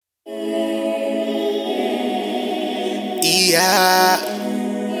Yeah,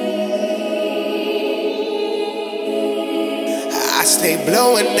 I stay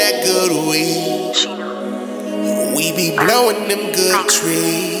blowing that good weed. We be blowing them good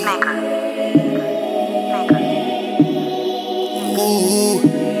trees. Ooh,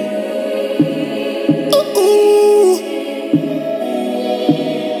 ooh.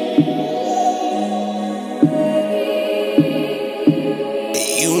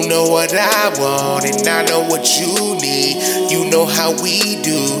 You know what I want and I know what you need. You know how we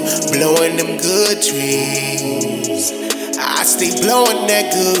do, blowing them good trees. I stay blowing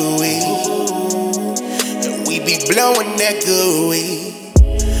that good weed. We be blowing that good weed.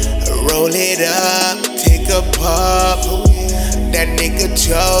 Roll it up, take a puff. That nigga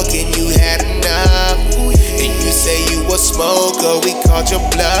joking, you had enough. And you say you a smoker, we called your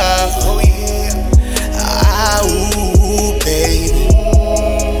bluff. Ah, ooh, baby.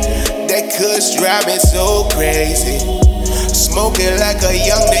 That kush driving so crazy. Smoking like a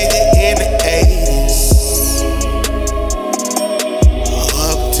young nigga in the 80s.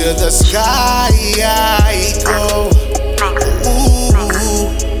 Up to the sky I go. Ooh,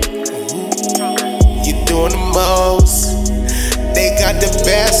 you doing the most. They got the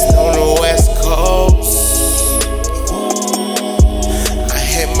best on the West Coast. I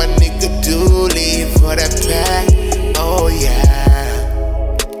had my nigga Dooley for that pack. Oh yeah.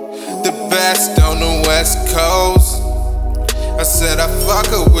 The best on the West Coast. I said I fuck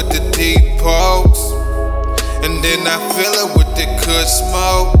her with the deep pokes, and then I fill her with the good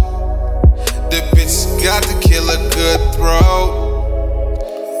smoke. The bitch got to kill a good throat.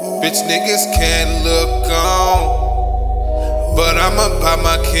 Bitch niggas can't look on, but I'ma buy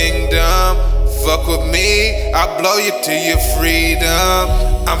my kingdom. Fuck with me, I'll blow you to your freedom.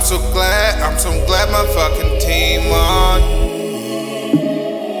 I'm so glad my fucking team on.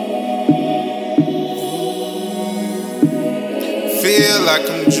 Feel like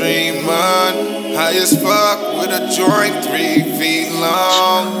I'm dreaming, high as fuck with a joint 3 feet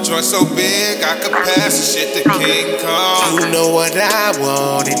long. Joint so big I could pass the shit to King Kong. You know what I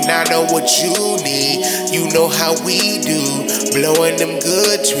want and I know what you need. You know how we do, blowing them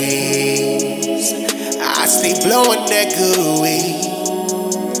good trees. I stay blowing that good weed.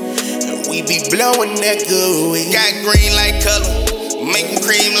 We be blowing that good weed. Got green like color, making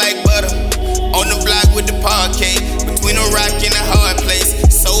cream like butter. On the block with the parquet, between a rock and a hard place.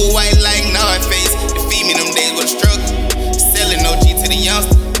 So white like North Face. They feed me them days with a struggle. Selling OG to the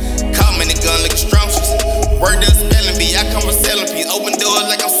youngster. Call me the gun looking scrumptious. Word up spelling bee, I come from selling peas. Open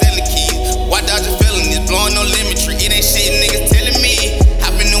doors like I'm selling keys. Why dodge your felonies? Blowing no lemon tree. It ain't shit niggas telling me.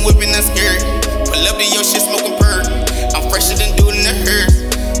 Hop in the whip and I'm scared. Pull up to your shit smoking purr. I'm fresher than dude in the herd.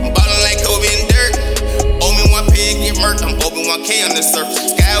 I'm ballin' like Kobe and Dirk. Owe me one pig, get murked. I'm open 1K on the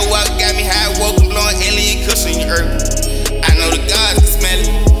surface. Skywalk got me high, woke, I'm blowing alien cushion your earth. I know the gods can smell it.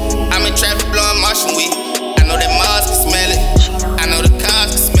 I'm in traffic blowing Martian weed. I know that Mars can smell it. I know the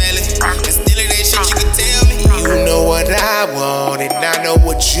cars can smell it. And still it ain't shit you can tell me. You know what I want and I know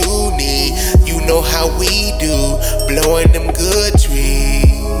what you need. You know how we do, blowing them good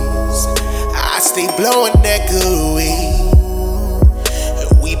trees. I stay blowing that good weed.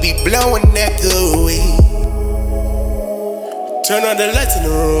 We be blowing that good weed. Turn on the lights in the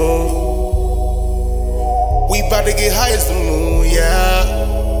room. We bout to get high as the moon, yeah.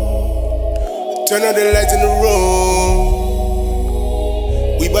 Turn on the lights in the room.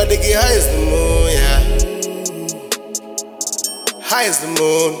 We bout to get high as the moon, yeah. High as the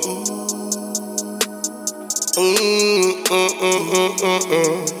moon.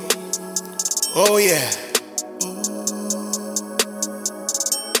 Oh yeah.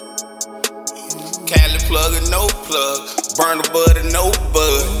 Cali plug or no plug. Burn the bud or no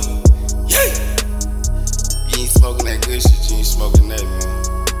bud. Yeah. You ain't smoking that good shit, you ain't smoking that, man.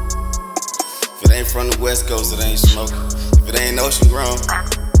 If it ain't from the West Coast, it ain't smoking. If it ain't ocean grown,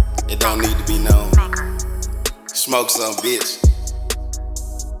 it don't need to be known. Smoke some, bitch.